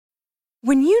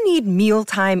When you need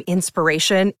mealtime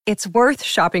inspiration, it's worth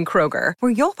shopping Kroger,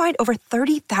 where you'll find over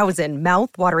 30,000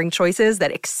 mouth-watering choices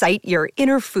that excite your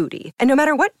inner foodie. And no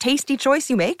matter what tasty choice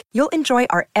you make, you'll enjoy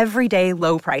our everyday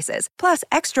low prices, plus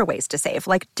extra ways to save,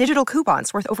 like digital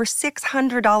coupons worth over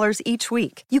 $600 each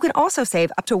week. You can also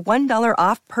save up to $1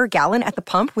 off per gallon at the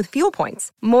pump with fuel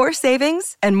points. More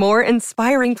savings and more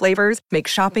inspiring flavors make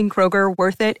shopping Kroger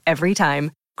worth it every time.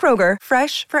 Kroger,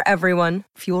 fresh for everyone.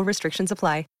 Fuel restrictions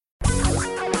apply.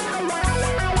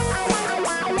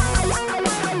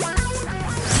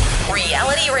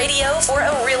 Reality radio for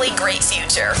a really great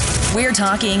future. We're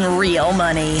talking real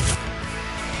money.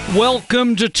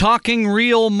 Welcome to Talking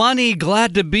Real Money.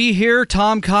 Glad to be here.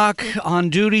 Tom Cock on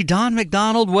duty. Don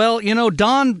McDonald. Well, you know,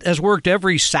 Don has worked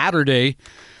every Saturday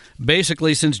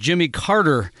basically since Jimmy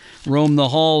Carter roamed the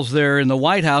halls there in the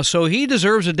White House, so he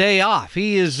deserves a day off.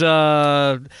 He is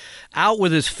out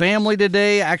with his family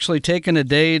today, actually taking a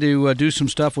day to do some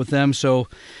stuff with them, so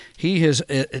he's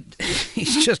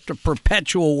just a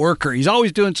perpetual worker. He's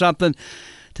always doing something.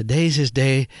 Today's his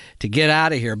day to get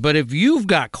out of here. But if you've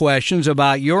got questions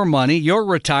about your money, your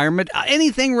retirement,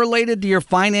 anything related to your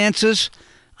finances,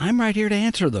 I'm right here to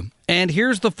answer them. And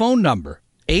here's the phone number,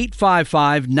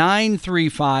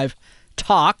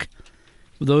 855-935-TALK.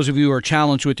 For those of you who are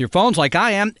challenged with your phones like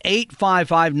I am,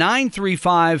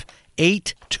 855-935-8255.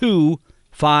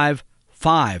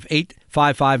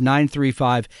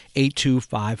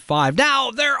 855-935-8255.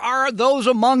 Now, there are those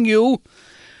among you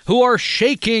who are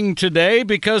shaking today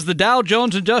because the Dow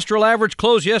Jones Industrial Average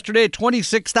closed yesterday at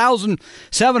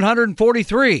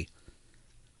 26,743.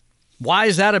 Why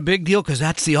is that a big deal? Because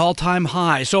that's the all-time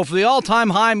high. So if the all-time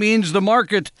high means the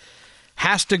market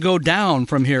has to go down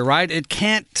from here, right? It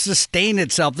can't sustain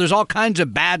itself. There's all kinds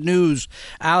of bad news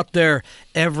out there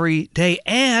every day.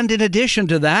 And in addition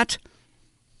to that,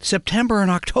 September and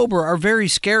October are very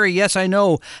scary. Yes, I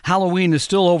know Halloween is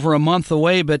still over a month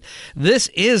away, but this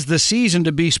is the season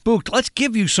to be spooked. Let's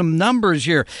give you some numbers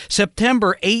here. September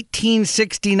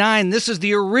 1869. This is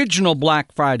the original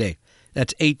Black Friday.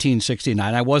 That's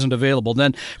 1869. I wasn't available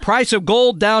then. Price of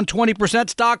gold down 20%.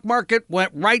 Stock market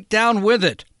went right down with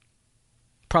it.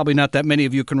 Probably not that many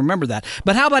of you can remember that.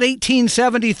 But how about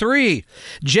 1873?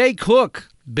 Jay Cooke,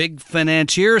 big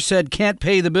financier, said can't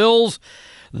pay the bills.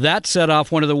 That set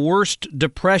off one of the worst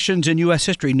depressions in U.S.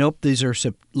 history. Nope, these are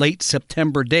late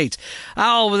September dates.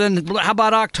 Oh, then how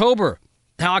about October?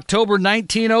 October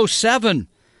 1907.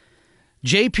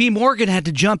 J.P. Morgan had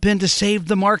to jump in to save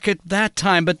the market that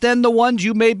time. But then the ones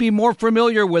you may be more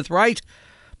familiar with, right?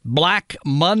 Black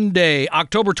Monday,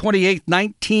 October 28th,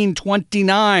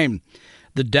 1929.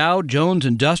 The Dow Jones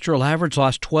Industrial Average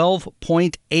lost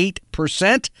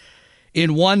 12.8%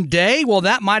 in one day. Well,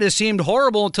 that might have seemed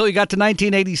horrible until you got to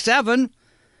 1987.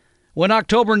 When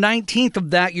October 19th of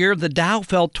that year, the Dow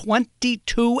fell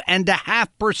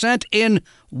 22.5% in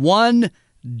one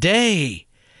day.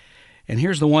 And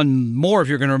here's the one more if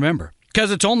you're going to remember,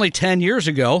 because it's only 10 years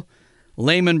ago.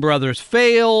 Lehman Brothers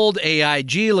failed.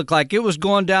 AIG looked like it was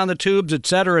going down the tubes, et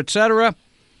cetera, et cetera.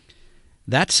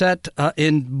 That set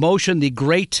in motion the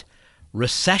Great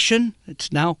Recession,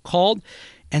 it's now called.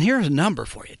 And here's a number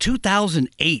for you.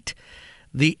 2008,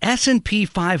 the S&P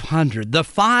 500, the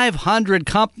 500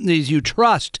 companies you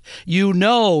trust, you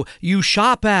know, you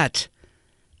shop at,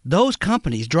 those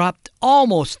companies dropped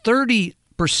almost 30%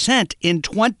 in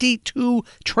 22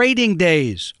 trading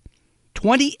days.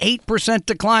 28%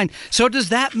 decline. So does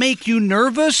that make you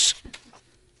nervous?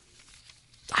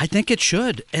 I think it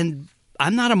should. And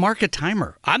I'm not a market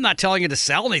timer. I'm not telling you to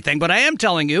sell anything, but I am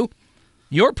telling you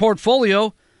your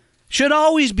portfolio should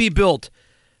always be built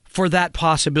for that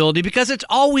possibility because it's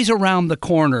always around the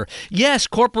corner. Yes,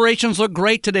 corporations look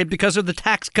great today because of the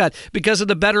tax cut, because of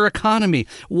the better economy.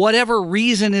 Whatever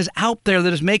reason is out there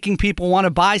that is making people want to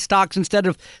buy stocks instead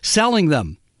of selling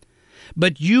them.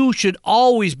 But you should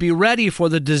always be ready for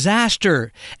the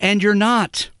disaster, and you're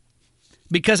not.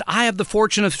 Because I have the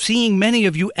fortune of seeing many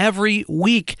of you every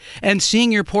week and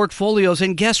seeing your portfolios.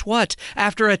 And guess what?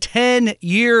 After a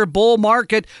 10-year bull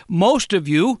market, most of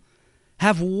you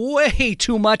have way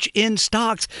too much in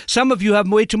stocks. Some of you have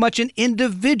way too much in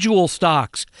individual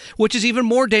stocks, which is even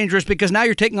more dangerous because now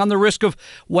you're taking on the risk of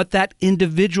what that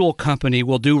individual company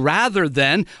will do rather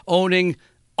than owning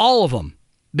all of them.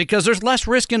 Because there's less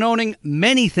risk in owning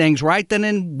many things, right, than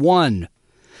in one.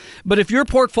 But if your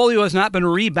portfolio has not been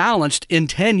rebalanced in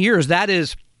 10 years, that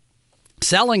is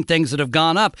selling things that have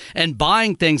gone up and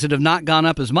buying things that have not gone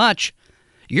up as much,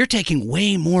 you're taking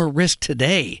way more risk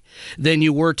today than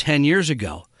you were 10 years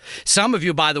ago. Some of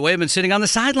you, by the way, have been sitting on the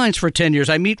sidelines for 10 years.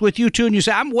 I meet with you, too, and you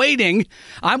say, I'm waiting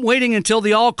until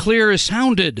the all clear is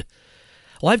sounded.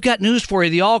 Well, I've got news for you.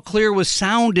 The all clear was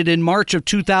sounded in March of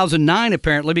 2009,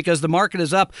 apparently, because the market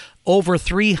is up over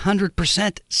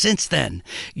 300% since then.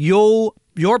 Your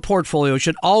portfolio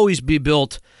should always be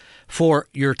built for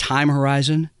your time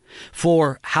horizon,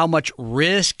 for how much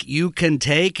risk you can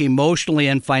take emotionally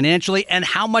and financially, and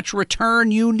how much return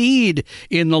you need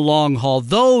in the long haul.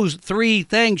 Those three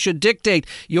things should dictate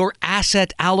your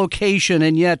asset allocation,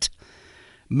 and yet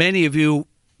many of you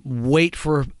wait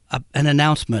for an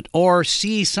announcement or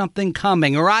see something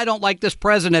coming, or I don't like this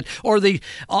president, or the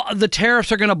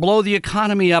tariffs are going to blow the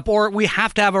economy up, or we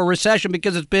have to have a recession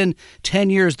because it's been 10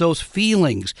 years. Those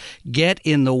feelings get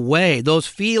in the way. Those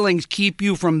feelings keep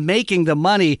you from making the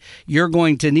money you're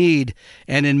going to need,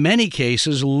 and in many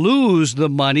cases lose the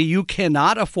money you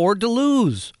cannot afford to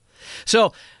lose.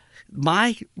 So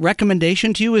my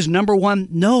recommendation to you is, number one,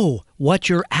 know what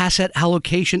your asset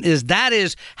allocation is. That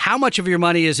is how much of your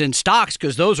money is in stocks,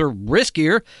 because those are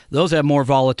riskier. Those have more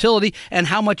volatility. And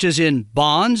how much is in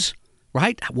bonds,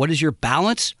 right? What is your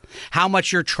balance? How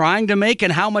much you're trying to make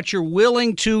and how much you're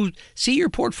willing to see your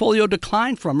portfolio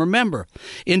decline from. Remember,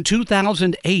 in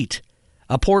 2008,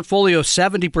 a portfolio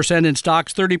 70% in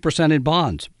stocks, 30% in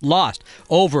bonds, lost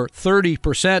over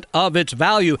 30% of its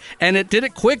value. And it did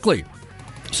it quickly.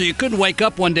 So you couldn't wake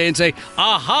up one day and say,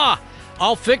 aha,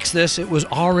 I'll fix this. It was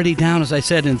already down, as I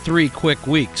said, in 3 quick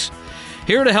weeks.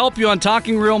 Here to help you on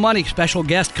Talking Real Money, special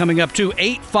guest coming up too,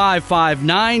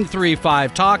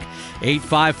 855-935-TALK,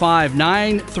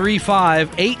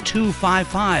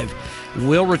 855-935-8255.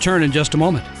 We'll return in just a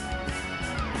moment.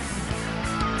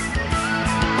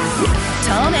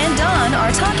 Tom and Don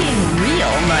are talking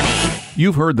real money.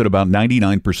 You've heard that about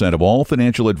 99% of all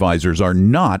financial advisors are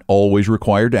not always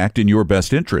required to act in your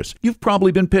best interest. You've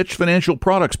probably been pitched financial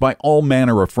products by all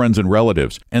manner of friends and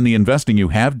relatives, and the investing you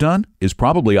have done is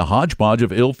probably a hodgepodge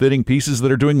of ill-fitting pieces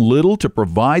that are doing little to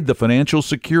provide the financial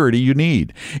security you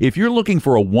need. If you're looking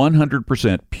for a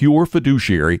 100% pure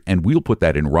fiduciary, and we'll put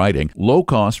that in writing,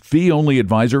 low-cost, fee-only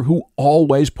advisor who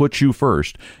always puts you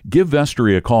first, give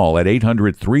Vestory a call at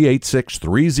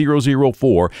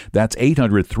 800-386-3004. That's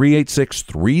 800-386-3004,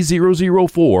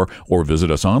 or visit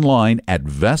us online at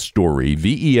Vestory,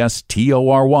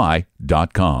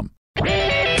 VESTORY.com.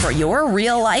 For your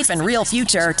real life and real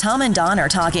future, Tom and Don are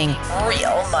talking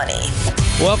real money.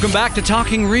 Welcome back to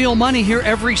Talking Real Money, here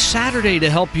every Saturday to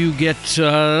help you get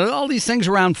all these things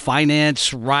around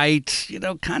finance right,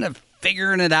 kind of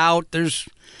figuring it out. There's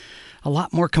a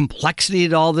lot more complexity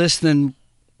to all this than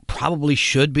probably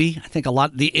should be. I think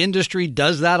the industry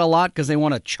does that a lot because they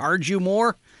want to charge you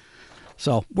more.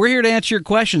 So we're here to answer your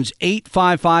questions.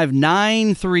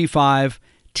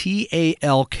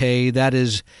 855-935-TALK. That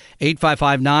is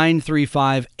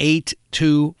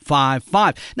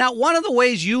 855-935-8255. Now, one of the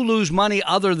ways you lose money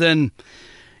other than,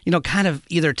 kind of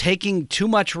either taking too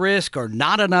much risk or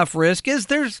not enough risk is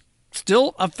there's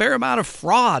still a fair amount of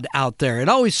fraud out there. It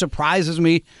always surprises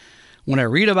me when I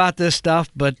read about this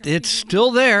stuff, but it's still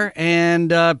there,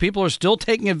 and people are still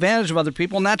taking advantage of other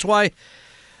people, and that's why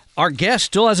our guest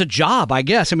still has a job, I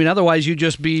guess. Otherwise you'd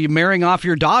just be marrying off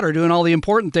your daughter, doing all the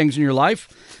important things in your life.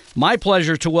 My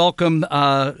pleasure to welcome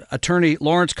attorney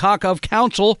Lawrence Kaka of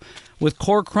counsel with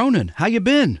Core Cronin. How you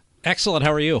been? Excellent.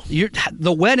 How are you?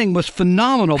 The wedding was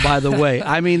phenomenal, by the way.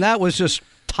 That was just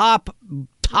top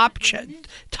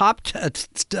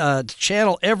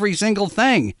channel, every single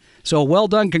thing. So well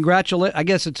done. Congratulations. I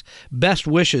guess it's best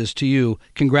wishes to you.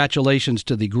 Congratulations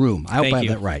to the groom. I hope I have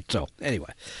that right. So anyway,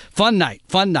 fun night.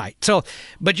 So,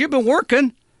 but you've been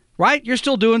working, right? You're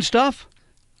still doing stuff?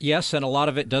 Yes, and a lot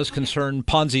of it does concern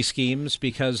Ponzi schemes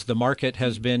because the market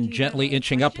has been gently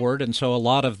inching upward, and so a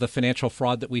lot of the financial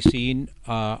fraud that we've seen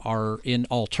are in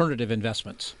alternative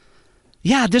investments.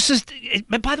 Yeah,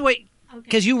 but by the way,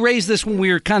 because you raised this when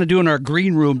we were kind of doing our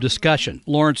green room discussion.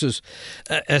 Lawrence is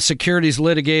a securities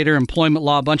litigator, employment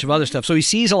law, a bunch of other stuff. So he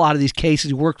sees a lot of these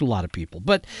cases. He worked with a lot of people.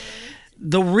 But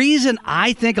the reason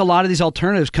I think a lot of these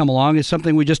alternatives come along is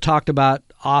something we just talked about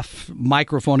off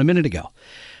microphone a minute ago.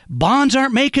 Bonds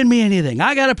aren't making me anything.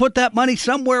 I got to put that money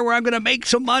somewhere where I'm going to make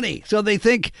some money. So they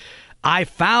think, I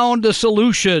found a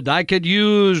solution. I could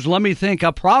use,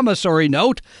 a promissory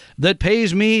note that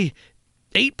pays me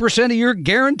 8% a year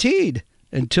guaranteed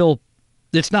until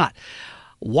it's not.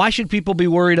 Why should people be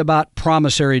worried about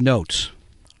promissory notes?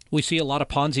 We see a lot of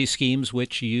Ponzi schemes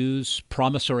which use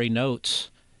promissory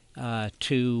notes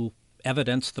to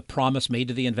evidence the promise made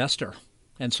to the investor.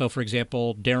 And so, for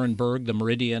example, Darren Berg, the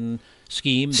Meridian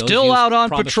scheme. Still out on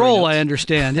patrol, notes. I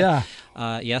understand, yeah.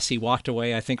 Yes, he walked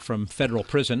away, I think, from federal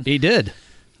prison. He did.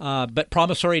 But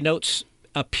promissory notes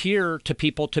appear to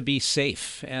people to be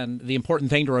safe. And the important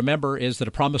thing to remember is that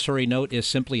a promissory note is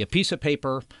simply a piece of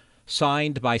paper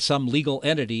signed by some legal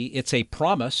entity. It's a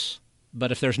promise,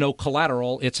 but if there's no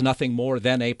collateral, it's nothing more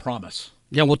than a promise.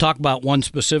 Yeah, we'll talk about one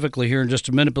specifically here in just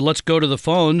a minute, but let's go to the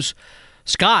phones.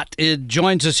 Scott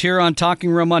joins us here on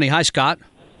Talking Real Money. Hi, Scott.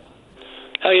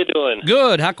 How you doing?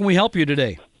 Good. How can we help you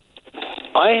today?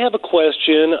 I have a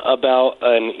question about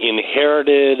an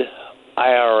inherited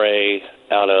IRA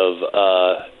out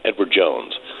of Edward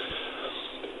Jones.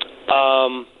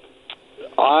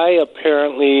 I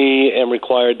apparently am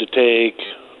required to take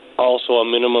also a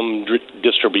minimum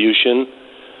distribution,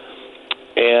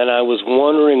 and I was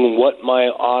wondering what my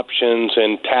options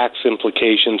and tax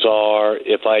implications are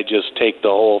if I just take the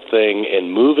whole thing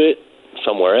and move it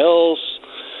somewhere else,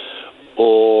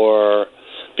 or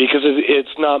because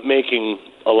it's not making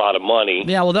a lot of money.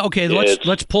 Yeah, well, okay,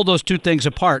 let's pull those two things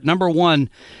apart. Number one,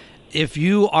 if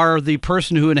you are the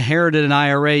person who inherited an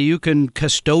IRA, you can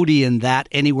custodian that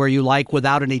anywhere you like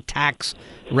without any tax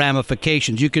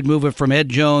ramifications. You could move it from Ed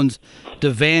Jones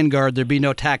to Vanguard. There'd be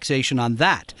no taxation on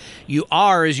that. You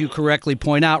are, as you correctly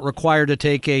point out, required to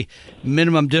take a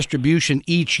minimum distribution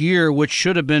each year, which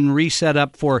should have been reset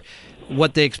up for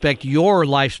what they expect your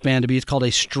lifespan to be. It's called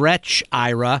a stretch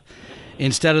IRA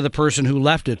instead of the person who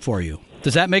left it for you.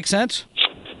 Does that make sense?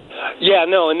 Yeah,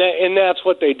 no, and that's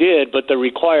what they did, but the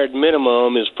required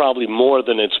minimum is probably more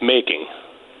than it's making.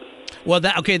 Well,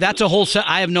 that's a whole set.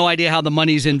 I have no idea how the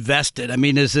money's invested. I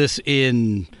mean, is this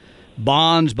in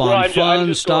bonds,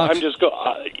 funds, stocks?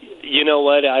 You know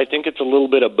what? I think it's a little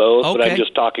bit of both, Okay. but I'm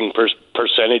just talking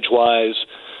percentage-wise.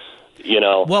 You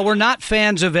know. Well, we're not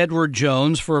fans of Edward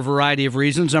Jones for a variety of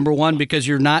reasons. Number one, because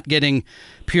you're not getting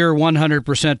pure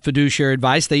 100% fiduciary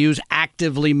advice. They use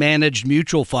actively managed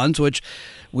mutual funds, which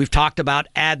we've talked about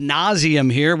ad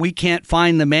nauseum here. We can't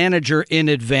find the manager in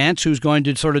advance who's going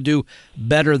to sort of do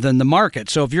better than the market.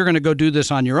 So if you're going to go do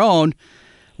this on your own,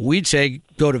 we'd say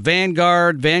go to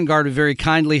Vanguard. Vanguard would very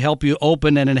kindly help you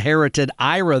open an inherited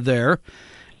IRA there.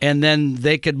 And then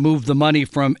they could move the money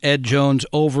from Ed Jones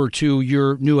over to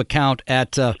your new account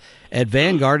at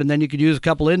Vanguard, and then you could use a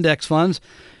couple index funds.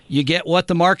 You get what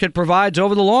the market provides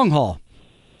over the long haul.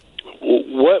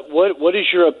 What is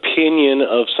your opinion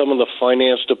of some of the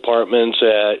finance departments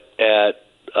at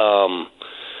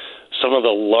some of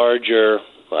the larger,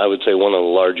 I would say one of the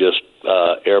largest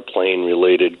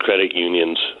airplane-related credit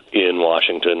unions in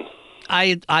Washington?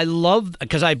 I love,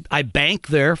 because I bank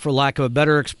there, for lack of a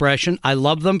better expression. I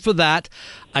love them for that.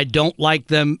 I don't like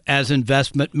them as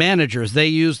investment managers. They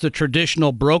use the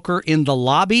traditional broker in the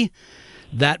lobby.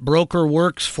 That broker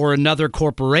works for another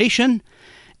corporation.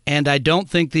 And I don't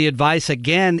think the advice,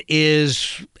 again,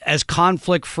 is as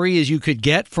conflict-free as you could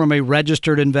get from a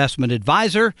registered investment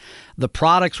advisor. The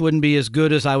products wouldn't be as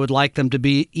good as I would like them to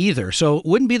be either. So it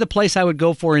wouldn't be the place I would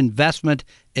go for investment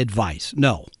advice.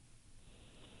 No.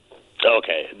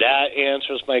 Okay, that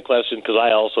answers my question, because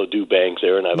I also do bank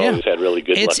there, and I've always had really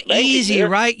good luck banking there. It's easy,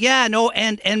 right? Yeah, no,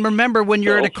 and remember, when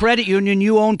you're at a credit union,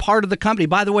 you own part of the company.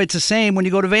 By the way, it's the same when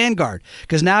you go to Vanguard,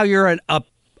 because now you're a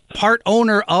part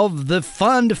owner of the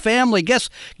fund family. Guess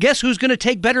who's going to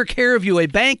take better care of you, a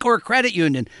bank or a credit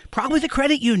union? Probably the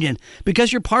credit union,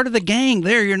 because you're part of the gang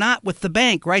there. You're not with the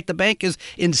bank, right? The bank is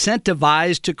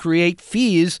incentivized to create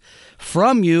fees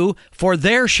from you for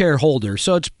their shareholders.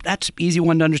 So that's an easy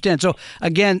one to understand. So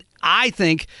again, I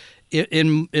think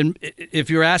if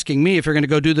you're asking me if you're going to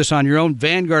go do this on your own,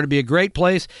 Vanguard would be a great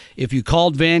place. If you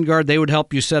called Vanguard, they would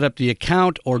help you set up the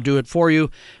account or do it for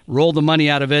you, roll the money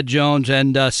out of Ed Jones,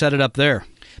 and set it up there.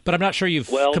 But I'm not sure you've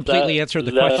completely answered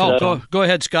the question. Oh, go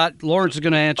ahead, Scott. Lawrence is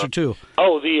going to answer too.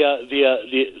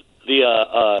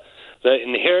 The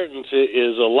inheritance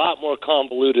is a lot more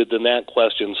convoluted than that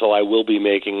question, so I will be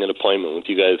making an appointment with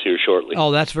you guys here shortly.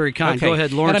 Oh, that's very kind. Okay. Go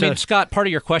ahead, Lawrence. And I mean, Scott, part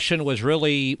of your question was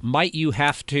really, might you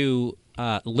have to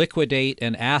liquidate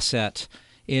an asset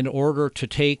in order to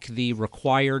take the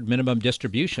required minimum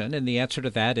distribution? And the answer to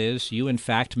that is you, in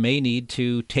fact, may need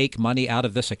to take money out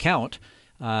of this account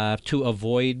to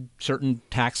avoid certain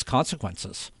tax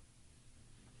consequences.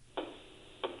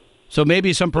 So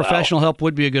maybe some professional help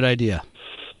would be a good idea.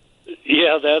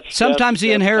 Yeah, sometimes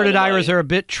the inherited IRAs are a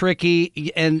bit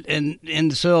tricky,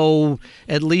 and so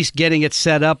at least getting it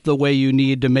set up the way you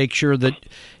need to make sure that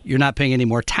you're not paying any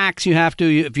more tax. You have to.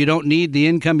 If you don't need the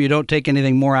income, you don't take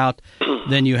anything more out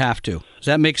than you have to. Does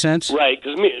that make sense? Right,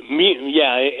 because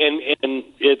and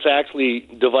it's actually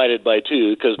divided by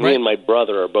two, because me and my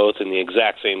brother are both in the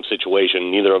exact same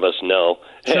situation. Neither of us know,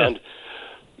 sure. And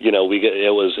it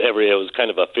was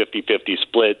kind of a 50-50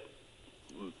 split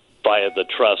by the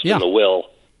trust and the will.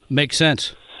 Makes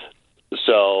sense.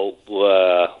 So,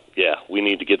 yeah, we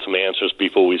need to get some answers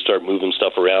before we start moving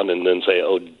stuff around and then say,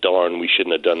 oh, darn, we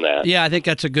shouldn't have done that. Yeah, I think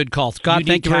that's a good call. Scott,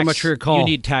 thank you very much for your call. You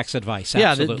need tax advice,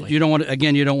 absolutely. Yeah, you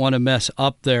don't want to mess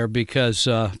up there because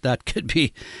that could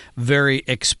be very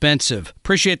expensive.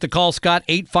 Appreciate the call, Scott.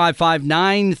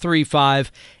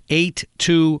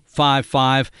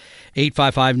 855-935-8255.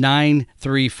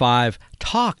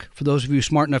 855-935-TALK for those of you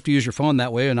smart enough to use your phone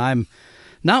that way, and I'm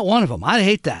not one of them. I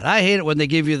hate that. I hate it when they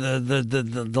give you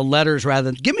the letters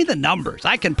rather than give me the numbers.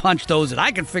 I can punch those and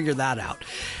I can figure that out.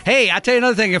 Hey, I tell you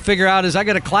another thing I can figure out is I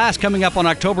got a class coming up on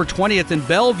October 20th in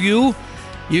Bellevue.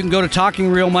 You can go to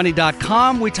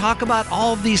TalkingRealMoney.com. We talk about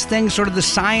all of these things, sort of the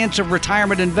science of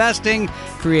retirement investing,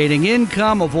 creating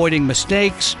income, avoiding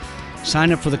mistakes.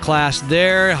 Sign up for the class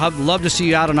there. I'd love to see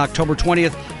you out on October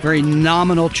 20th. Very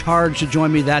nominal charge to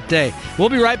join me that day. We'll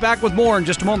be right back with more in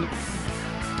just a moment.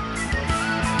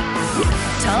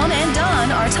 Tom and Don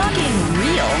are talking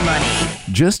real money.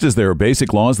 Just as there are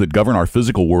basic laws that govern our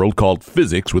physical world called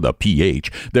physics with a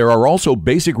PH, there are also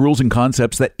basic rules and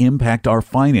concepts that impact our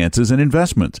finances and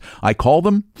investments. I call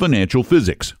them financial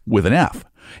physics with an F.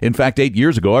 In fact, 8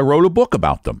 years ago, I wrote a book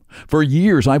about them. For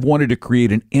years, I've wanted to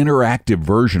create an interactive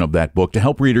version of that book to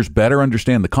help readers better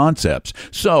understand the concepts.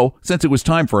 So, since it was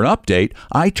time for an update,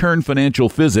 I turned financial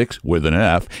physics, with an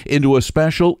F, into a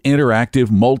special interactive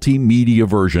multimedia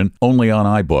version only on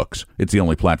iBooks. It's the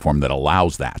only platform that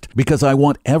allows that. Because I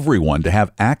want everyone to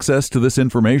have access to this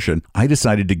information, I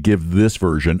decided to give this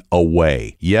version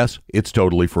away. Yes, it's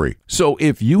totally free. So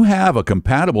if you have a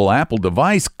compatible Apple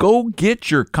device, go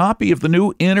get your copy of the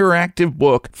new interactive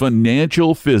book,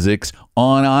 Financial Physics,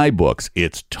 on iBooks.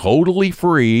 It's totally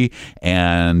free,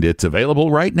 and it's available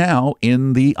right now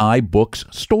in the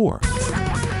iBooks store.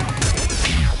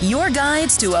 Your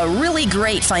guides to a really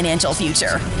great financial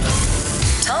future.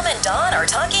 Tom and Don are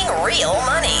talking real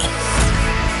money.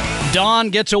 Don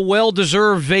gets a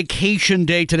well-deserved vacation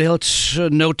day today. Let's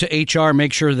note to HR,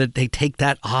 make sure that they take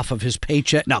that off of his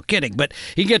paycheck. No, kidding, but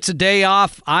he gets a day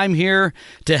off. I'm here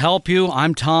to help you.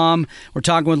 I'm Tom. We're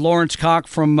talking with Lawrence Koch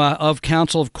from of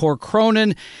Council of Core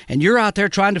Cronin, and you're out there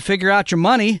trying to figure out your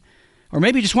money, or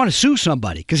maybe you just want to sue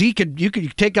somebody because you could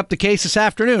take up the case this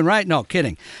afternoon, right? No,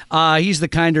 kidding. He's the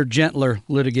kinder, gentler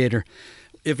litigator.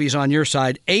 If he's on your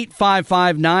side,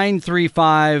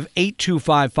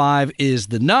 855-935-8255 is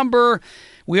the number.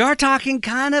 We are talking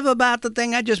kind of about the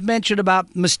thing I just mentioned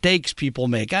about mistakes people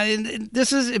make.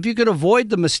 This is if you could avoid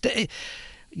the mistake.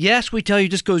 Yes, we tell you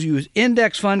just go use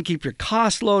index fund, keep your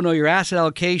costs low, know your asset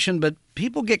allocation, but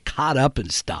people get caught up in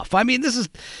stuff. I mean,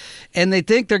 and they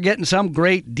think they're getting some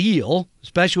great deal,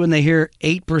 especially when they hear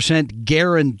 8%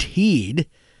 guaranteed.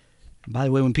 By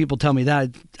the way, when people tell me that,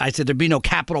 I said there'd be no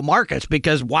capital markets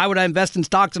because why would I invest in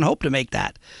stocks and hope to make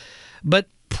that? But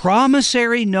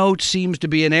promissory notes seems to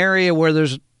be an area where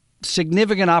there's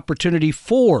significant opportunity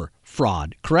for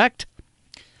fraud, correct?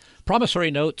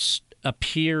 Promissory notes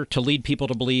appear to lead people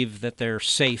to believe that they're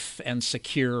safe and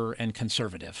secure and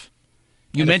conservative.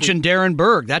 You mentioned Darren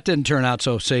Berg. That didn't turn out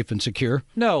so safe and secure.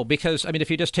 No, because,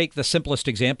 if you just take the simplest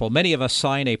example, many of us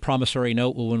sign a promissory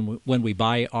note when we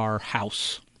buy our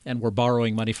house and we're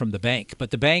borrowing money from the bank. But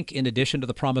the bank, in addition to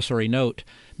the promissory note,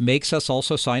 makes us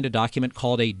also sign a document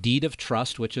called a deed of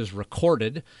trust, which is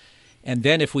recorded. And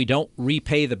then if we don't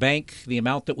repay the bank the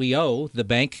amount that we owe, the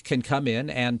bank can come in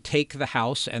and take the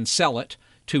house and sell it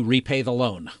to repay the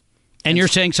loan. And you're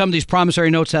saying some of these promissory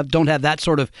notes don't have that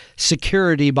sort of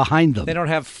security behind them. They don't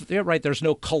have, right, there's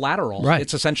no collateral. Right.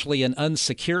 It's essentially an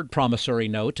unsecured promissory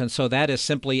note, and so that is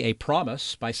simply a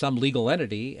promise by some legal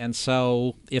entity. And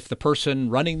so if the person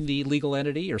running the legal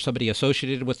entity or somebody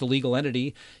associated with the legal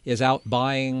entity is out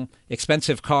buying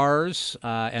expensive cars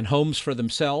and homes for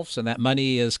themselves, and that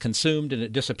money is consumed and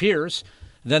it disappears,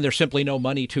 then there's simply no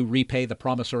money to repay the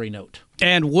promissory note.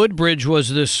 And Woodbridge was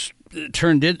this...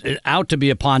 turned it out to be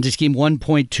a Ponzi scheme,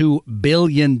 $1.2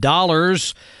 billion.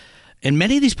 And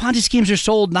many of these Ponzi schemes are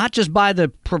sold not just by the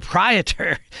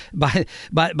proprietor, by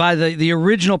the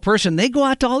original person. They go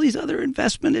out to all these other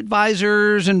investment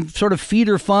advisors and sort of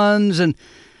feeder funds, and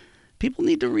people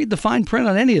need to read the fine print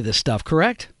on any of this stuff,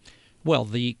 correct? Well,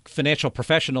 the financial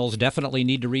professionals definitely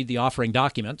need to read the offering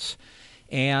documents.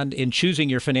 And in choosing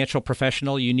your financial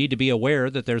professional, you need to be aware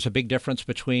that there's a big difference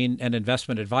between an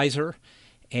investment advisor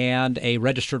and a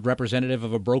registered representative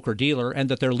of a broker-dealer, and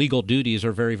that their legal duties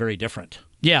are very, very different.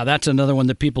 Yeah, that's another one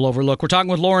that people overlook. We're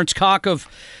talking with Lawrence Koch of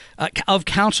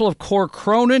Council of Core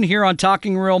Cronin here on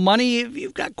Talking Real Money. If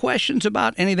you've got questions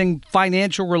about anything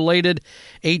financial related,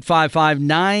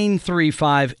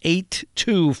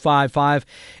 855-935-8255,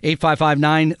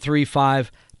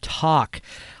 855-935-TALK.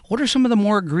 What are some of the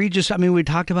more egregious? I mean, we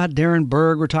talked about Darren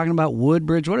Berg. We're talking about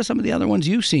Woodbridge. What are some of the other ones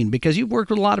you've seen? Because you've worked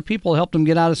with a lot of people, helped them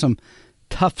get out of some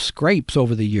tough scrapes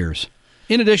over the years.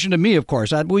 In addition to me, of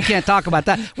course. We can't talk about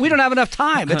that. We don't have enough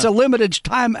time. It's a limited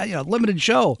time, limited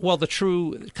show. Well, the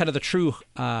true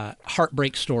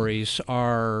heartbreak stories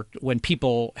are when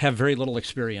people have very little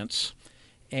experience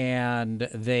and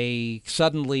they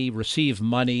suddenly receive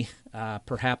money.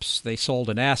 Perhaps they sold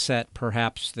an asset,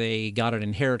 perhaps they got an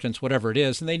inheritance, whatever it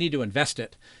is, and they need to invest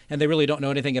it. And they really don't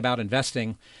know anything about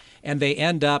investing. And they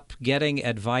end up getting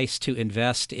advice to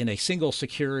invest in a single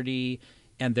security,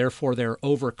 and therefore they're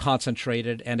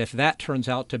over-concentrated. And if that turns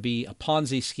out to be a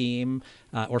Ponzi scheme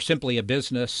or simply a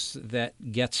business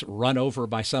that gets run over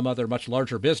by some other much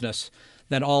larger business,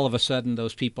 then all of a sudden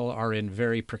those people are in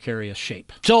very precarious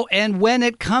shape. So, and when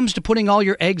it comes to putting all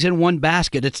your eggs in one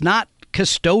basket, it's not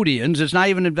custodians, it's not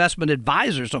even investment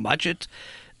advisors so much, it's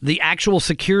the actual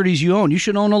securities you own. You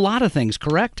should own a lot of things,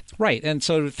 correct? Right. And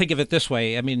so think of it this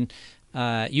way. I mean,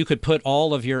 you could put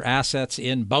all of your assets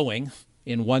in Boeing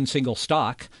in one single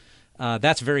stock.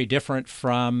 That's very different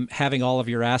from having all of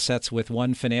your assets with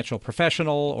one financial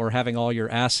professional or having all your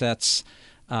assets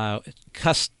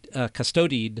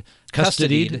custodied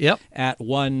Yep. at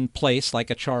one place like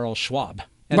a Charles Schwab.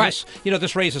 And right.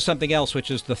 This raises something else, which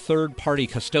is the third-party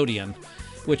custodian,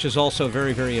 which is also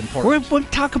very, very important. We'll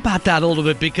talk about that a little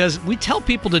bit because we tell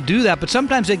people to do that, but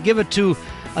sometimes they give it to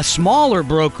a smaller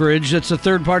brokerage that's a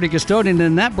third-party custodian,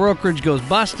 and that brokerage goes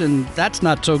bust, and that's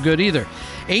not so good either.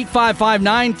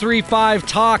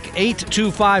 855-935-TALK,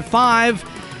 8255.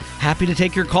 Happy to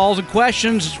take your calls and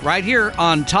questions right here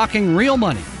on Talking Real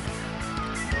Money.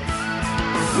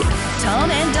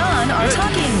 Tom and Don are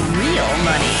talking real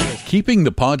money. Keeping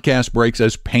the podcast breaks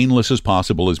as painless as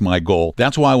possible is my goal.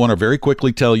 That's why I want to very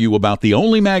quickly tell you about the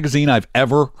only magazine I've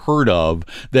ever heard of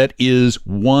that is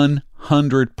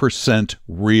 100%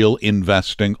 real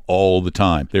investing all the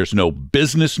time. There's no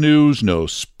business news, no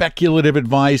speculative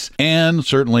advice, and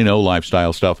certainly no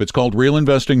lifestyle stuff. It's called Real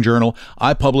Investing Journal.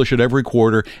 I publish it every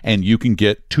quarter, and you can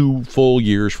get 2 full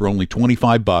years for only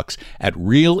 $25 at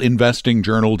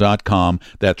realinvestingjournal.com.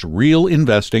 That's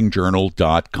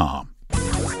realinvestingjournal.com.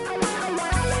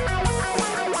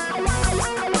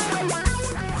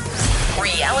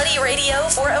 Reality radio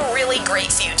for a really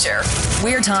great future.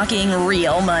 We're talking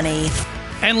real money.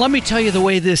 And let me tell you the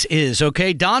way this is,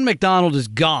 okay? Don McDonald is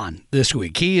gone this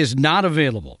week. He is not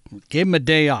available. Give him a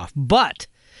day off. But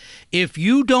if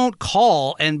you don't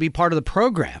call and be part of the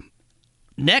program,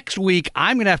 next week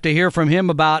I'm going to have to hear from him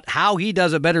about how he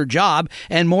does a better job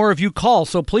and more if you call.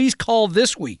 So please call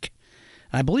this week.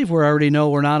 I believe we already know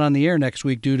we're not on the air next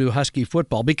week due to Husky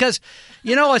football because, a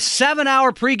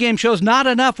 7-hour pregame show is not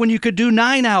enough when you could do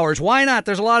 9 hours. Why not?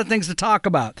 There's a lot of things to talk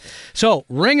about. So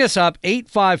ring us up,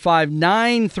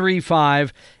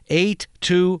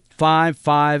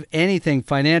 855-935-8255, anything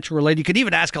financial related. You could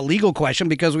even ask a legal question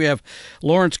because we have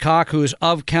Lawrence Koch, who is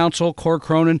of counsel, Core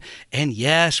Cronin. And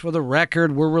yes, for the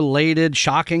record, we're related.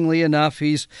 Shockingly enough,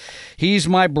 he's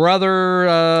my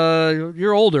brother.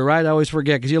 You're older, right? I always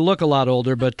forget because you look a lot older,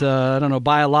 but I don't know,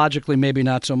 biologically, maybe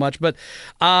not so much. But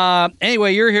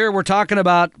anyway, you're here. We're talking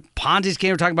about Ponzi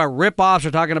scheme. We're talking about ripoffs.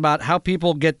 We're talking about how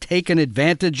people get taken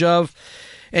advantage of.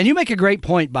 And you make a great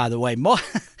point, by the way.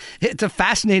 It's a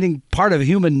fascinating part of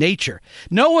human nature.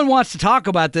 No one wants to talk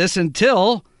about this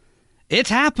until it's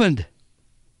happened,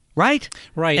 right?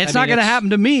 Right. It's not going to happen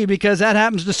to me because that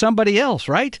happens to somebody else,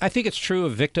 right? I think it's true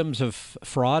of victims of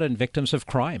fraud and victims of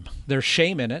crime. There's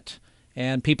shame in it,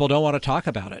 and people don't want to talk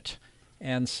about it.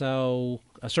 And so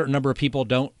a certain number of people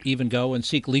don't even go and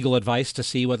seek legal advice to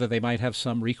see whether they might have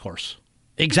some recourse.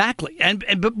 Exactly.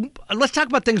 But let's talk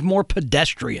about things more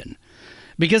pedestrian.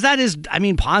 Because that is,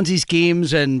 Ponzi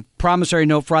schemes and promissory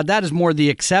note fraud, that is more the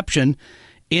exception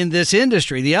in this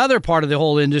industry. The other part of the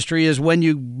whole industry is when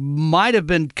you might have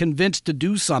been convinced to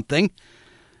do something,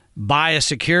 buy a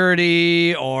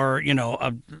security or,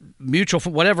 a mutual,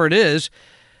 whatever it is,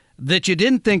 that you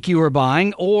didn't think you were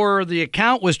buying, or the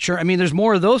account was there's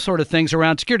more of those sort of things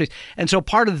around securities. And so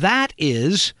part of that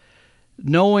is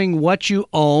knowing what you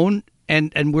own.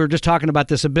 And we're just talking about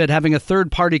this a bit, having a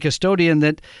third-party custodian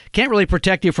that can't really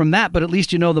protect you from that, but at least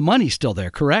the money's still there,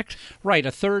 correct? Right.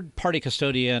 A third-party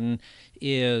custodian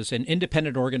is an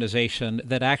independent organization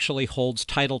that actually holds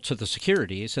title to the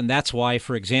securities. And that's why,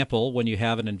 for example, when you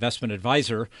have an investment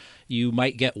advisor, you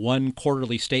might get one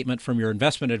quarterly statement from your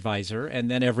investment advisor,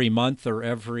 and then every month or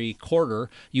every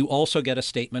quarter, you also get a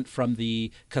statement from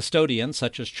the custodian,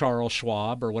 such as Charles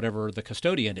Schwab or whatever the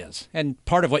custodian is. And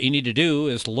part of what you need to do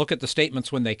is look at the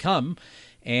statements when they come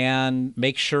and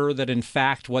make sure that, in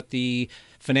fact, what the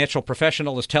financial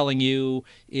professional is telling you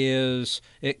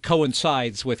it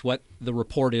coincides with what the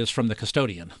report is from the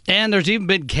custodian. And there's even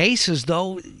been cases,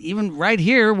 though, even right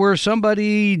here, where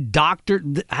somebody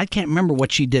doctored. I can't remember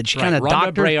what she did. She kind of Rhonda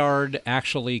doctored. Brayard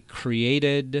actually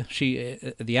created.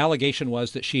 The allegation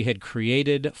was that she had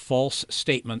created false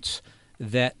statements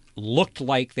that looked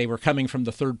like they were coming from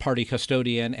the third-party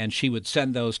custodian, and she would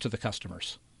send those to the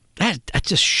customers. That's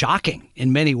just shocking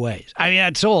in many ways. I mean,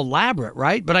 it's so elaborate,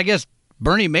 right? But I guess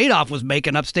Bernie Madoff was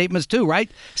making up statements too, right?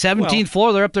 17th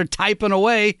floor, they're up there typing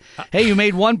away. Hey, you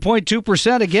made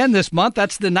 1.2% again this month.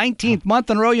 That's the 19th month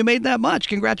in a row you made that much.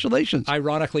 Congratulations.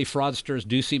 Ironically, fraudsters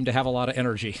do seem to have a lot of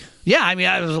energy. Yeah, I mean,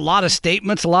 there's a lot of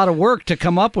statements, a lot of work to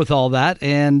come up with all that.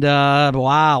 And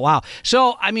wow.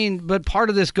 So, I mean, but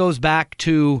part of this goes back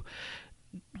to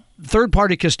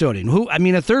third-party custodian.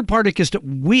 A third-party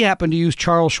custodian, we happen to use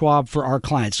Charles Schwab for our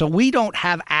clients. So we don't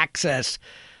have access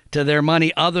to their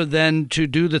money other than to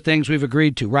do the things we've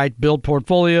agreed to, right? Build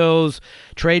portfolios,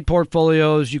 trade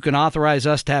portfolios. You can authorize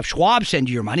us to have Schwab send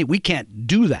you your money. We can't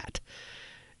do that.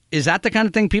 Is that the kind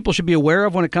of thing people should be aware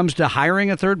of when it comes to hiring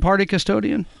a third-party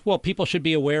custodian? Well, people should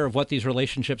be aware of what these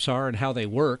relationships are and how they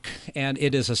work, and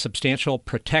it is a substantial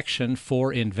protection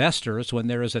for investors when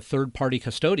there is a third-party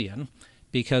custodian,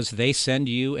 because they send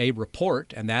you a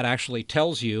report, and that actually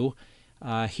tells you,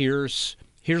 here's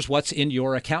what's in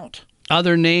your account.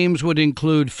 Other names would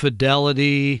include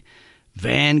Fidelity,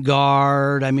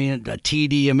 Vanguard,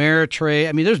 TD Ameritrade.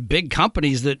 I mean, there's big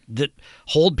companies that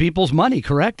hold people's money,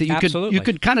 correct? That Absolutely. You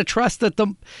could kind of trust that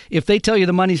if they tell you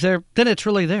the money's there, then it's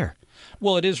really there.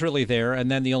 Well, it is really there,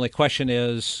 and then the only question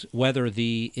is whether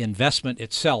the investment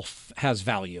itself has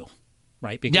value.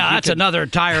 Right? Because that's another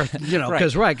entire,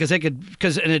 because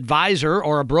an advisor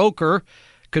or a broker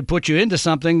could put you into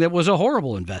something that was a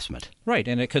horrible investment. Right,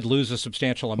 and it could lose a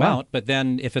substantial amount. But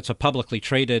then if it's a publicly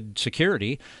traded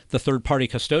security, the third-party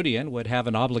custodian would have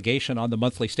an obligation on the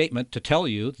monthly statement to tell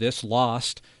you this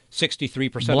lost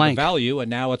 63% of the value, and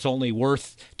now it's only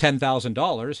worth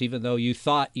 $10,000, even though you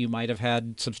thought you might have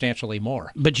had substantially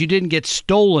more. But you didn't get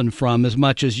stolen from as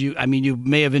much as you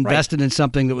may have invested in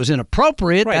something that was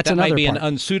inappropriate. Right. That's that another might be part. an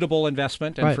unsuitable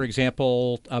investment. And for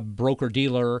example, a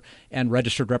broker-dealer and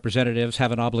registered representatives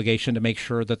have an obligation to make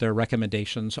sure that their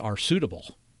recommendations are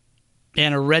suitable.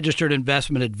 And a registered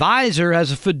investment advisor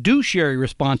has a fiduciary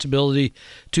responsibility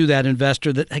to that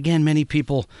investor that, again, many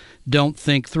people don't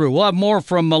think through. We'll have more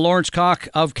from Lawrence Koch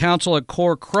of counsel at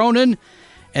Core Cronin.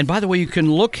 And by the way, you can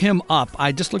look him up.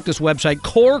 I just looked this website,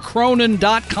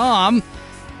 CoreCronin.com,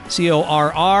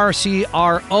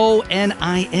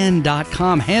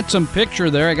 CoreCronin.com. Handsome picture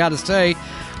there, I got to say.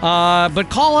 But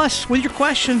call us with your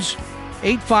questions.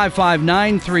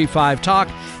 855-935-TALK,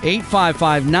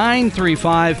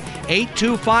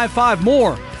 855-935-8255.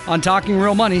 More on Talking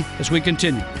Real Money as we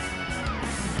continue.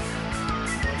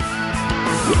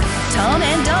 Tom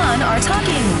and Don are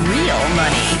talking real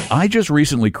money. I just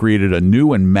recently created a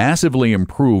new and massively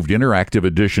improved interactive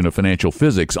edition of Financial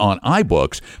Physics on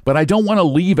iBooks, but I don't want to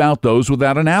leave out those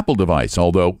without an Apple device,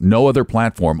 although no other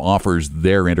platform offers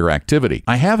their interactivity.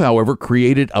 I have, however,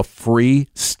 created a free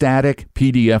static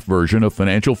PDF version of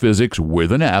Financial Physics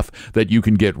with an F that you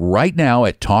can get right now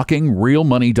at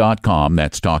TalkingRealMoney.com.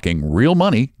 That's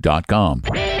TalkingRealMoney.com.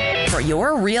 For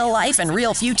your real life and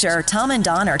real future, Tom and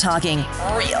Don are talking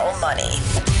real money.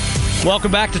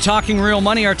 Welcome back to Talking Real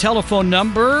Money. Our telephone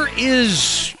number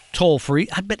is toll-free.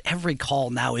 I bet every call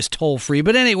now is toll-free.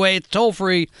 But anyway, it's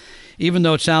toll-free, even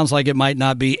though it sounds like it might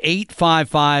not be.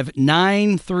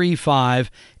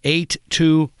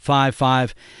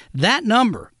 855-935-8255. That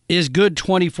number is good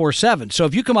 24/7. So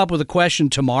if you come up with a question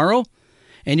tomorrow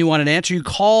and you want an answer, you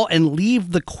call and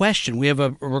leave the question. We have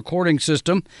a recording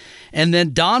system, and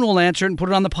then Don will answer it and put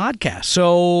it on the podcast.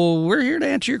 So we're here to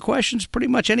answer your questions pretty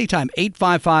much anytime.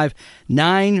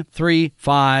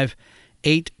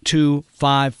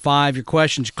 855-935-8255. Your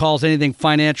questions, calls, anything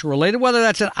financial related, whether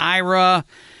that's an IRA,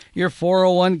 your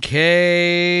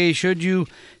 401k, should you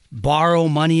borrow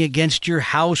money against your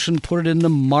house and put it in the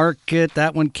market.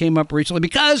 That one came up recently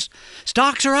because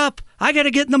stocks are up. I got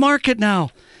to get in the market now.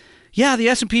 Yeah, the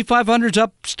S&P 500's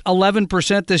up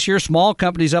 11% this year. Small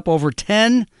companies up over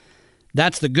 10%.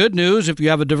 That's the good news. If you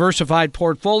have a diversified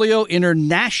portfolio,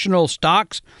 international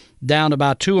stocks down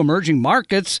about 2%. Emerging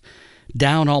markets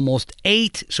down almost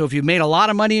 8%. So if you've made a lot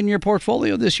of money in your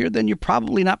portfolio this year, then you're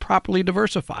probably not properly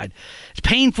diversified. It's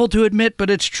painful to admit, but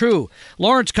it's true.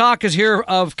 Lawrence Koch is here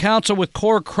of counsel with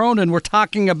Core Cronin. We're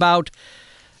talking about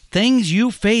things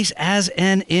you face as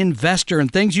an investor and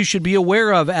things you should be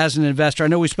aware of as an investor. I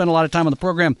know we spent a lot of time on the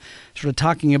program sort of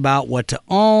talking about what to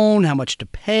own, how much to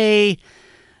pay,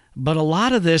 but a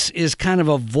lot of this is kind of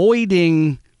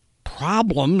avoiding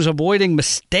problems, avoiding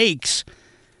mistakes.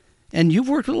 And you've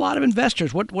worked with a lot of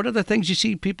investors. What are the things you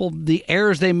see people, the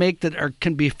errors they make that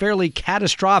can be fairly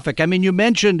catastrophic? I mean, you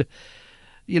mentioned,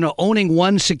 owning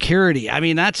one security. I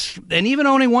mean, and even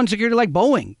owning one security like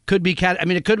Boeing could be,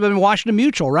 it could have been Washington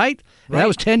Mutual, right? That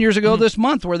was 10 years ago this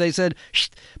month where they said,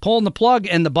 pulling the plug,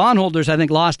 and the bondholders, I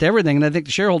think, lost everything, and I think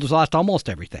the shareholders lost almost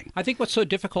everything. I think what's so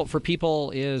difficult for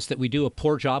people is that we do a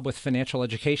poor job with financial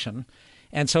education,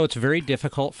 and so it's very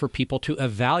difficult for people to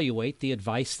evaluate the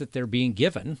advice that they're being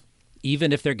given,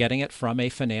 even if they're getting it from a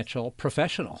financial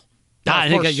professional. Now, I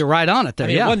think that you're right on it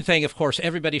there, One thing, of course,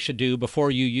 everybody should do before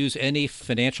you use any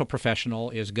financial professional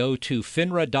is go to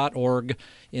finra.org.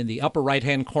 In the upper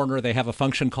right-hand corner, they have a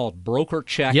function called Broker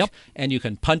Check, and you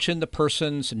can punch in the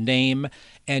person's name,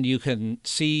 and you can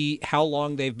see how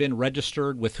long they've been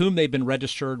registered, with whom they've been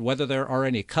registered, whether there are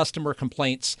any customer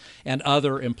complaints, and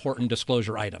other important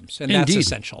disclosure items. And Indeed. That's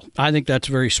essential. I think that's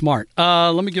very smart.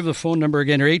 Let me give the phone number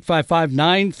again.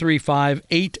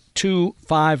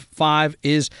 855-935-8255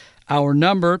 is our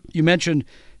number. You mentioned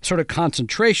sort of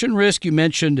concentration risk. You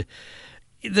mentioned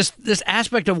this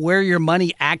aspect of where your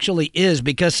money actually is,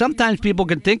 because sometimes people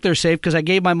can think they're safe because I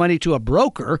gave my money to a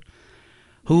broker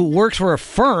who works for a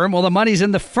firm. Well, the money's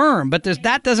in the firm, but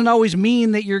that doesn't always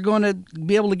mean that you're going to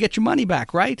be able to get your money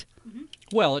back, right?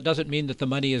 Well, it doesn't mean that the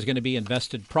money is going to be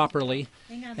invested properly,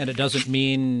 and it doesn't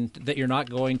mean that you're not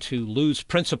going to lose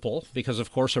principal, because,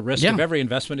 of course, a risk of every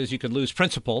investment is you can lose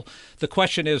principal. The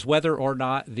question is whether or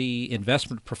not the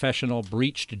investment professional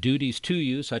breached duties to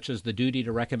you, such as the duty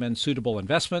to recommend suitable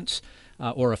investments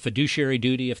or a fiduciary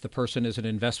duty if the person is an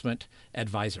investment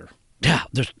advisor. Yeah,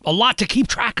 there's a lot to keep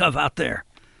track of out there.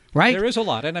 Right? There is a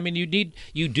lot. And I mean, you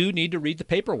do need to read the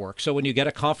paperwork. So when you get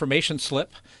a confirmation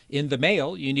slip in the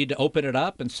mail, you need to open it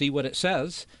up and see what it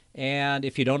says. And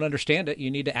if you don't understand it,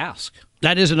 you need to ask.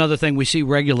 That is another thing we see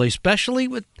regularly, especially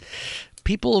with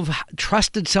people who've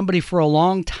trusted somebody for a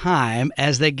long time.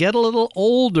 As they get a little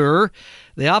older,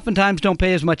 they oftentimes don't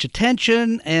pay as much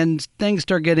attention, and things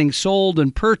start getting sold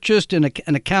and purchased in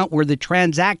an account where the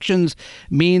transactions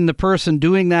mean the person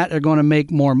doing that are going to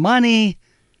make more money.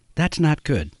 That's not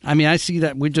good. I mean, I see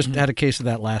that. We just had a case of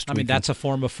that last week. I mean, that's a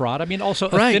form of fraud. I mean, also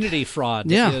affinity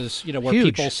fraud is, where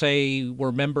huge. People say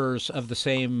we're members of the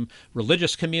same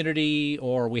religious community,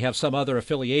 or we have some other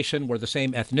affiliation, we're the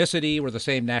same ethnicity, we're the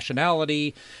same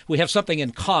nationality, we have something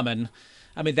in common.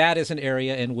 I mean, that is an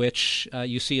area in which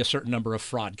you see a certain number of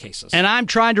fraud cases. And I'm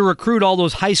trying to recruit all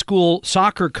those high school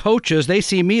soccer coaches. They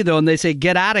see me, though, and they say,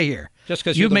 get out of here. Just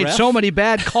because you've made ref? so many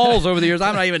bad calls over the years,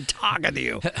 I'm not even talking to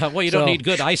you. Well, you don't need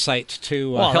good eyesight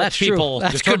to help people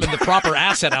determine the proper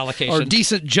asset allocation. Or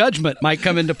decent judgment might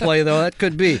come into play, though. That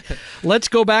could be. Let's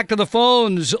go back to the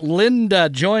phones. Linda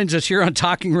joins us here on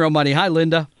Talking Real Money. Hi,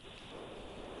 Linda.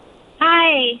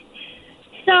 Hi.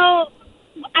 So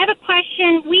I have a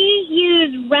question. We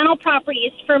use rental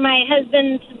properties for my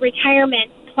husband's retirement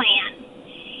plan.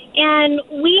 And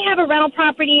we have a rental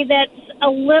property that's a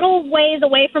little ways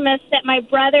away from us that my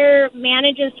brother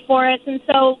manages for us. And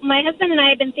so my husband and I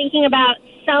have been thinking about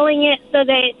selling it so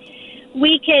that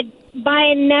we could buy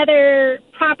another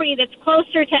property that's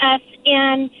closer to us.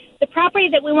 And the property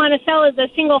that we want to sell is a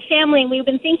single family. And we've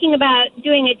been thinking about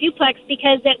doing a duplex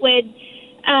because it would,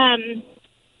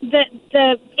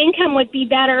 the income would be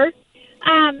better.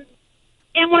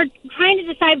 And we're trying to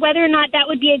decide whether or not that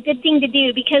would be a good thing to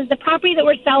do, because the property that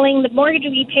we're selling, the mortgage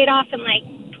will be paid off in like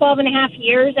 12 and a half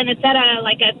years, and it's at a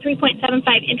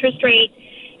 3.75 interest rate.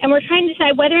 And we're trying to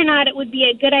decide whether or not it would be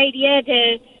a good idea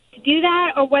to do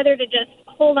that, or whether to just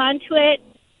hold on to it.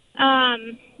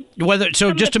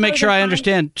 Just to make sure I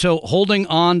understand, so holding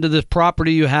on to this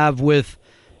property you have with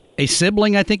a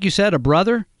sibling, I think you said, a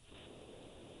brother?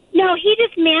 No, he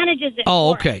just manages it.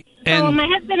 Oh, okay. And so my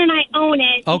husband and I own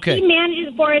it. Okay. He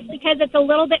manages for us because it's a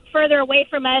little bit further away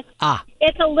from us.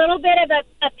 It's a little bit of a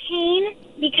pain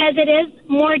because it is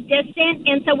more distant,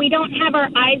 and so we don't have our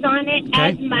eyes on it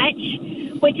as much,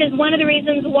 which is one of the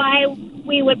reasons why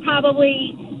we would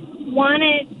probably want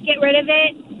to get rid of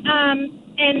it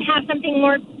and have something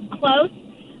more close.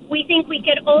 We think we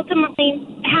could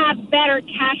ultimately have better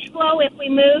cash flow if we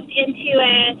moved into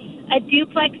a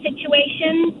duplex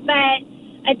situation, but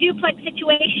a duplex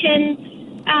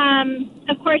situation,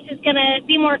 of course, is going to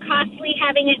be more costly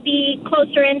having it be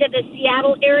closer into the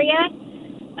Seattle area.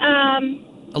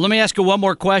 Let me ask you one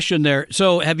more question there.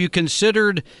 So have you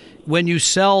considered, when you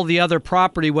sell the other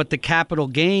property, what the capital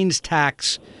gains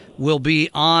tax will be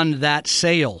on that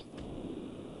sale?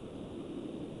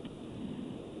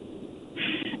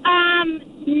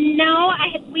 No,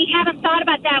 we haven't thought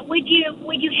about that. Would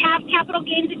you have capital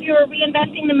gains if you were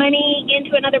reinvesting the money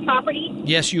into another property?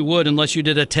 Yes, you would, unless you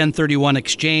did a 1031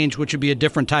 exchange, which would be a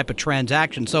different type of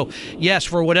transaction. So, yes,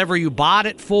 for whatever you bought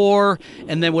it for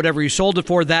and then whatever you sold it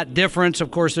for, that difference,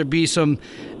 of course, there'd be some,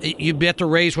 you'd have to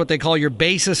raise what they call your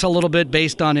basis a little bit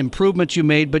based on improvements you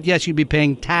made. But, yes, you'd be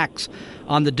paying tax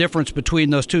on the difference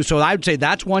between those two. So I would say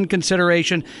that's one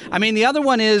consideration. I mean, the other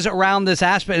one is around this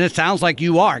aspect, and it sounds like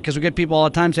you are, because we get people all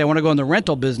the time say, I want to go in the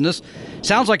rental business.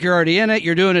 Sounds like you're already in it.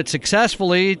 You're doing it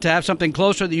successfully. To have something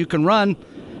closer that you can run,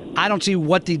 I don't see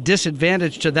what the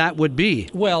disadvantage to that would be.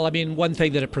 Well, I mean, one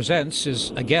thing that it presents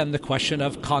is, again, the question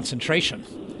of concentration.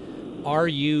 Are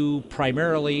you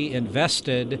primarily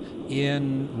invested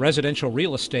in residential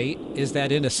real estate? Is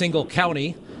that in a single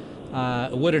county?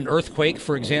 Would an earthquake,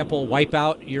 for example, wipe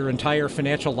out your entire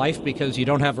financial life because you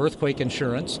don't have earthquake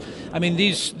insurance? I mean,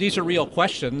 these are real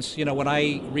questions. You know, when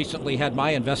I recently had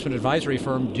my investment advisory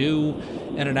firm do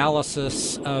an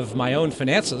analysis of my own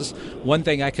finances, one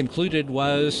thing I concluded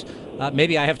was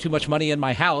maybe I have too much money in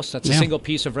my house. That's a single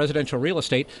piece of residential real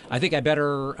estate. I think I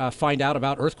better find out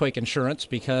about earthquake insurance,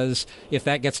 because if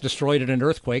that gets destroyed in an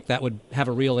earthquake, that would have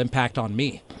a real impact on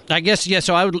me. I guess, yeah.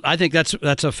 So I think that's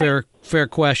a fair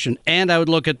question, and I would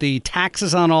look at the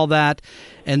taxes on all that,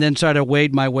 and then try to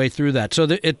wade my way through that. So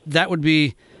that would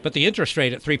be. But the interest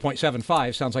rate at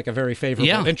 3.75 sounds like a very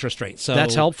favorable interest rate. So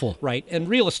that's helpful, right? And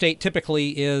real estate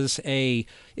typically is a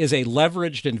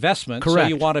leveraged investment. Correct. So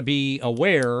you want to be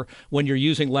aware when you're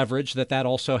using leverage that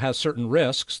also has certain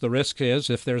risks. The risk is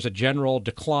if there's a general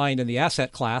decline in the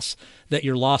asset class, that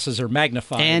your losses are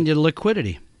magnified, and your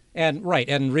liquidity. And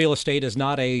real estate is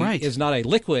not a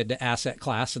liquid asset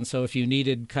class, and so if you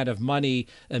needed kind of money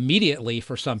immediately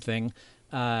for something.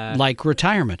 Like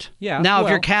retirement. Yeah. Now, if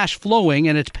you're cash flowing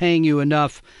and it's paying you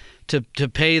enough to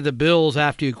pay the bills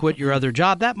after you quit your other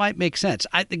job, that might make sense.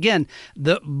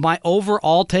 My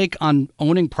overall take on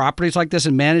owning properties like this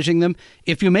and managing them,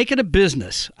 if you make it a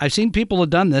business, I've seen people have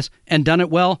done this and done it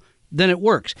well, then it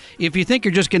works. If you think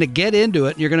you're just going to get into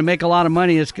it and you're going to make a lot of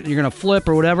money, you're going to flip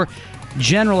or whatever,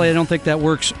 generally I don't think that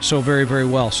works so very, very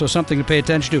well. So something to pay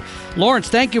attention to. Lawrence,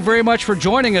 thank you very much for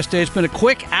joining us today. It's been a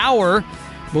quick hour,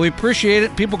 but we appreciate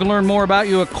it. People can learn more about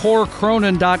you at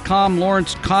CoreCronin.com.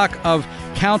 Lawrence Koch of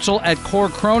Counsel at Core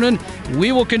Cronin.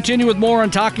 We will continue with more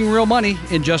on Talking Real Money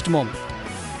in just a moment.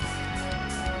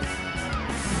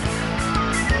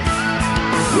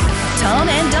 Tom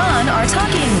and Don are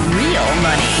talking real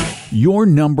money. Your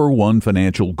number one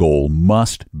financial goal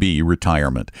must be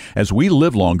retirement. As we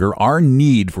live longer, our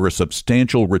need for a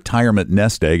substantial retirement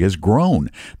nest egg has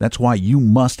grown. That's why you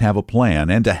must have a plan.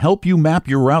 And to help you map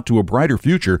your route to a brighter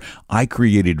future, I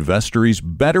created Vestory's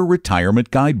Better Retirement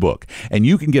Guidebook. And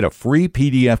you can get a free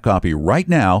PDF copy right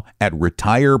now at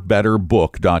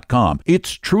retirebetterbook.com.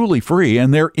 It's truly free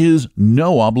and there is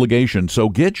no obligation. So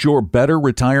get your Better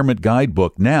Retirement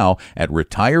Guidebook now at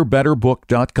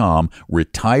retirebetterbook.com.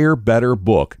 retirebetterbook.com. We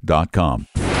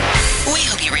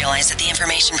hope you realize that the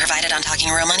information provided on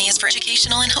Talking Real Money is for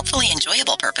educational and hopefully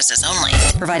enjoyable purposes only.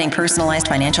 Providing personalized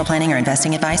financial planning or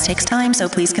investing advice takes time, so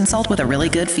please consult with a really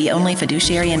good fee-only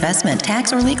fiduciary investment,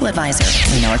 tax, or legal advisor.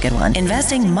 We know a good one.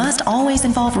 Investing must always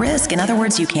involve risk. In other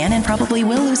words, you can and probably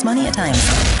will lose money at times.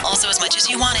 Also, as much as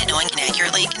you want it, no one can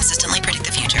accurately, consistently predict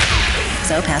the future.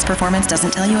 So past performance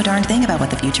doesn't tell you a darn thing about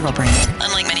what the future will bring.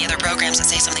 Unlike many other programs that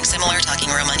say something similar, Talking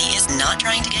Real Money is not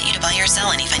trying to get you to buy or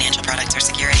sell any financial products or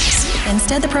securities.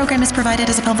 Instead, the program is provided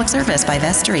as a public service by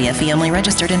Vestory, a fee-only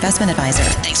registered investment advisor.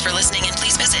 Thanks for listening, and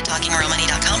please visit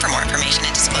TalkingRealMoney.com for more information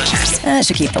and disclosures. That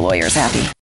should keep the lawyers happy.